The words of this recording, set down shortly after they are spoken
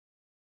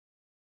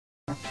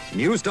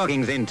New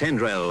stockings in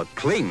Tendril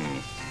cling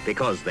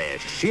because they're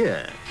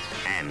sheer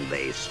and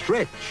they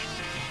stretch.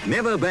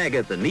 Never bag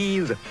at the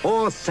knees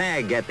or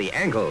sag at the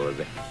ankles.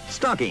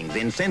 Stockings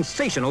in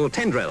sensational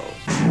Tendril.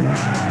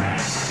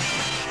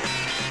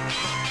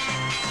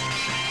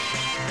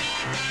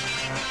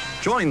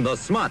 Join the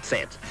smart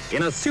set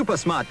in a super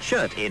smart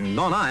shirt in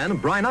non-iron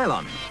Bry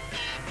nylon.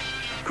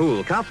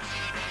 Cool cuffs.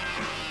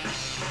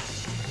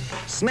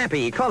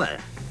 Snappy collar.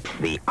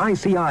 The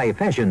ICI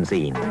fashion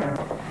scene.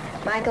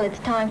 Michael, it's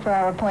time for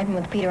our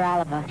appointment with Peter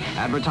Oliver.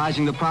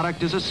 Advertising the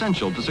product is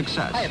essential to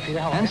success. Hiya, Peter.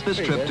 How are Hence you?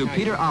 this trip to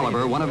Peter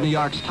Oliver, one of New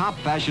York's top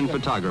fashion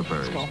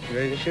photographers. You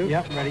ready to shoot?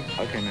 Yep, ready.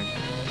 Okay, man.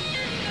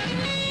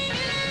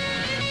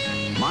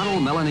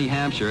 Model Melanie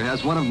Hampshire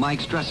has one of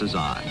Mike's dresses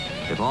on.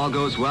 If all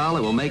goes well,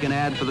 it will make an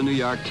ad for the New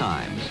York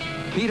Times.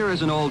 Peter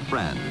is an old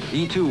friend.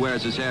 He too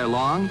wears his hair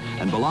long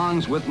and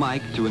belongs with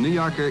Mike to a New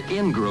Yorker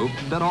in-group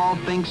that all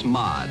thinks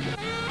mod.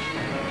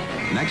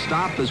 Next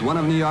stop is one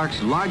of New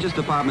York's largest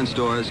department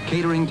stores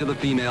catering to the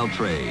female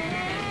trade.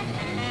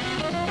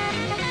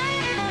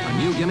 A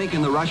new gimmick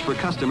in the rush for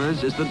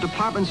customers is the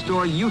department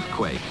store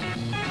Youthquake.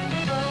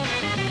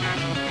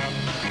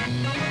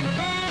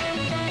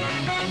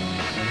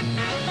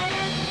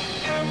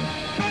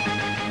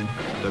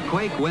 The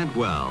Quake went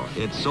well.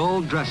 It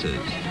sold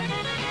dresses.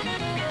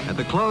 At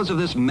the close of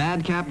this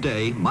madcap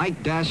day,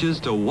 Mike dashes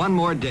to one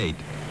more date.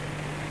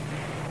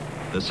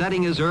 The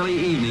setting is early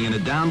evening in a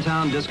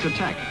downtown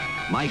discotheque.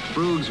 Mike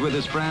frugs with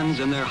his friends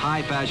in their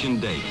high-fashion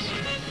dates.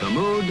 The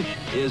mood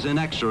is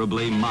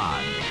inexorably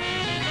mod.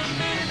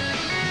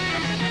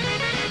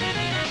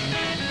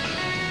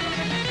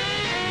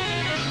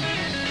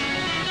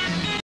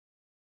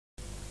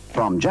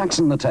 From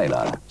Jackson the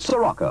Tailor,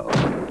 Sirocco.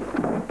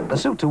 The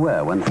suit to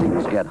wear when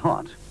things get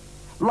hot.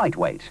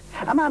 Lightweight.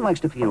 A man likes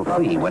to feel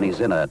free when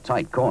he's in a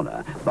tight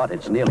corner, but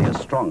it's nearly as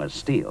strong as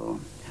steel.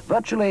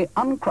 Virtually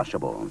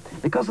uncrushable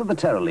because of the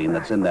terylene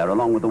that's in there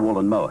along with the wool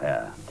and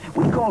mohair.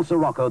 We call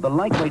Sirocco the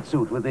lightweight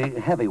suit with the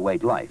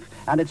heavyweight life,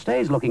 and it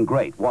stays looking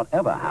great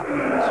whatever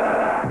happens.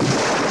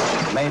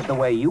 Made the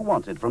way you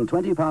want it from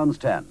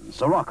 £20.10.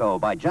 Sirocco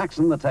by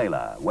Jackson the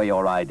Tailor, where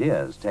your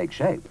ideas take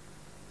shape.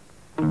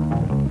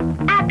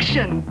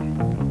 Action!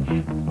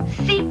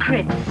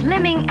 Secret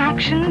slimming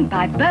action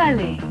by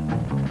Burley.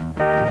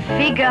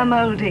 Figure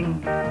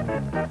molding.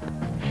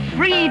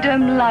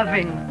 Freedom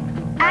loving.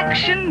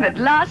 Action that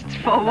lasts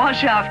for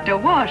wash after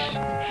wash.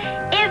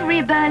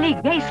 Every Burley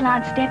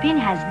Gaisland step-in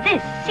has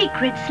this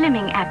secret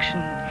slimming action.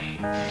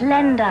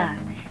 Slender,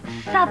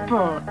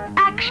 supple,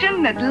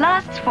 action that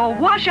lasts for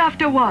wash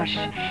after wash.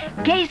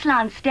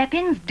 Gaisland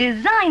step-ins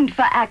designed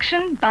for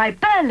action by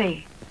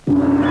Burley.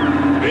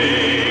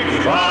 Big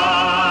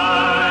Fry!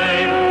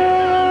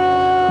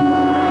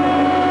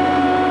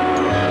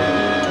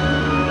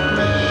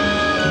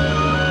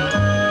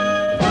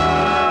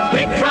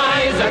 Big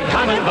Fries are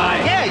coming by.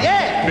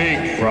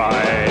 Big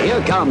Fry.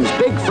 Here comes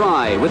Big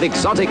Fry with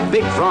exotic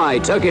Big Fry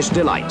Turkish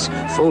Delight,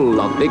 full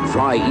of Big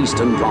Fry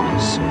Eastern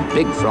promise.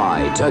 Big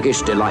Fry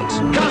Turkish Delight.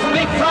 'Cause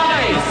Big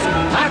Fries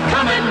are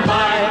coming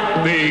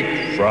by.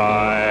 Big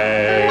Fry.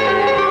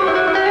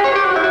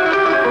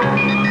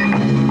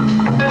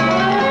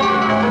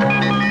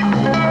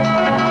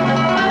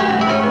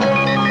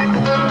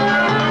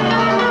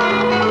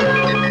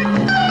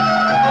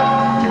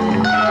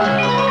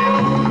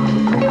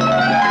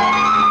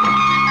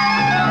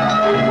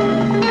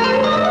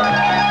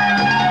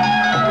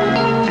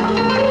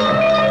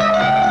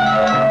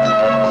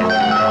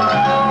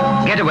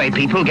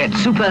 People get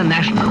super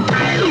national.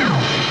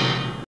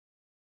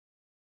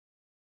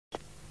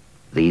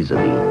 These are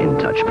the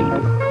in-touch people,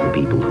 the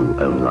people who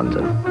own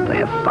London. They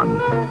have fun,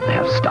 they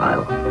have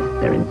style,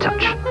 they're in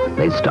touch.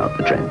 They start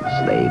the trends,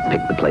 they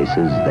pick the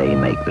places, they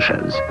make the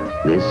shows.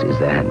 This is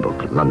their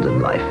handbook, London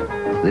Life.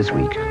 This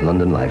week,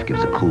 London Life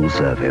gives a cool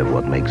survey of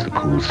what makes the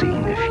cool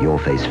scene. If your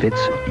face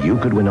fits, you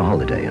could win a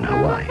holiday in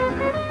Hawaii.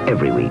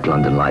 Every week,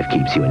 London Life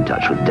keeps you in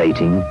touch with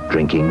dating,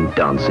 drinking,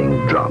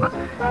 dancing, drama.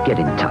 Get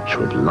in touch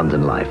with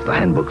London Life, the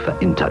handbook for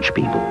in-touch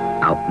people.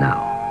 Out now.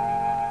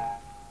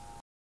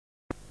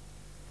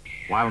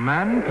 While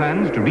man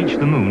plans to reach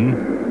the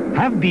moon,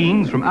 have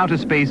beings from outer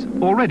space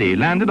already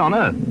landed on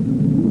Earth?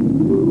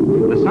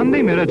 The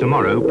Sunday Mirror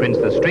tomorrow prints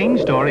the strange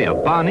story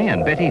of Barney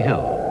and Betty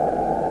Hill.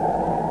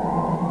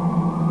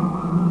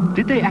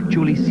 Did they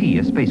actually see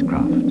a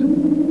spacecraft?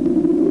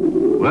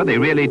 Were they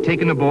really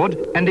taken aboard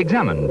and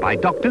examined by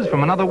doctors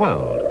from another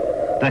world?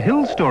 The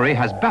Hill story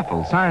has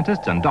baffled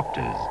scientists and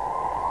doctors.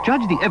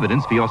 Judge the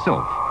evidence for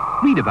yourself.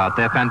 Read about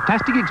their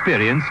fantastic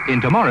experience in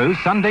tomorrow's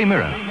Sunday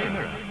Mirror.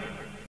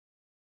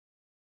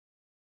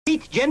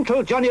 Meet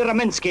gentle Johnny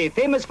Ramensky,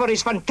 famous for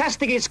his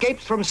fantastic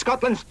escapes from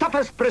Scotland's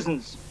toughest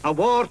prisons. A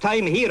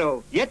wartime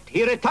hero, yet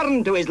he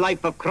returned to his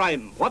life of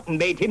crime. What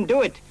made him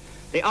do it?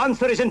 The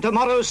answer is in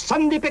tomorrow's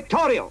Sunday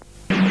Pictorial.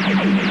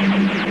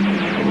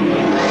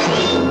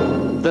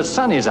 The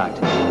Sun is out,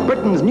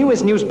 Britain's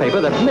newest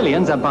newspaper that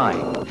millions are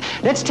buying.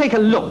 Let's take a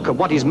look at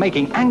what is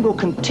making and will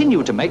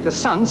continue to make the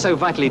Sun so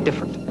vitally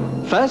different.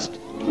 First,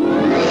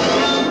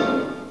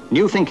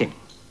 new thinking.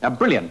 A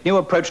brilliant new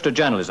approach to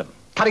journalism,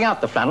 cutting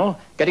out the flannel,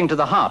 getting to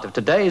the heart of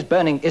today's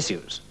burning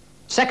issues.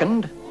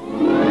 Second,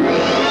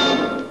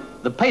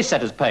 the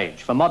pace-setters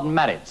page for modern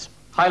marrieds,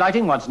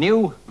 highlighting what's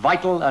new,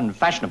 vital and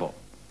fashionable.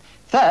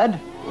 Third,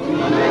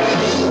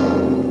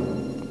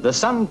 the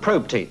Sun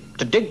probe team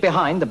to dig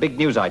behind the big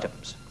news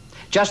items.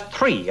 Just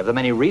 3 of the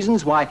many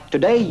reasons why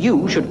today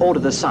you should order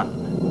the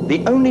Sun,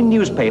 the only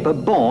newspaper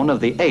born of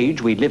the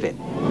age we live in.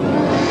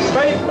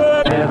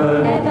 Paper!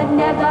 Never,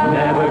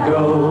 never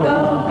go,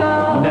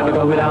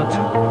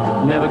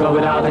 never go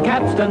without a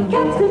capstan.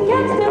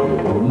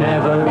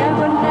 Never,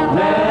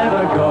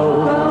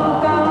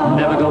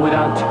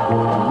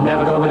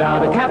 never go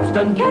without a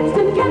capstan.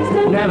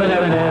 Never,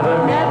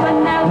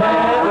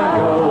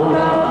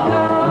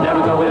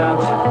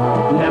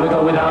 never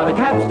go without a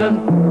capstan.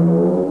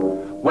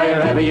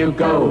 Wherever you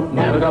go,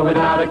 never go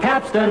without a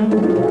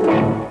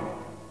capstan.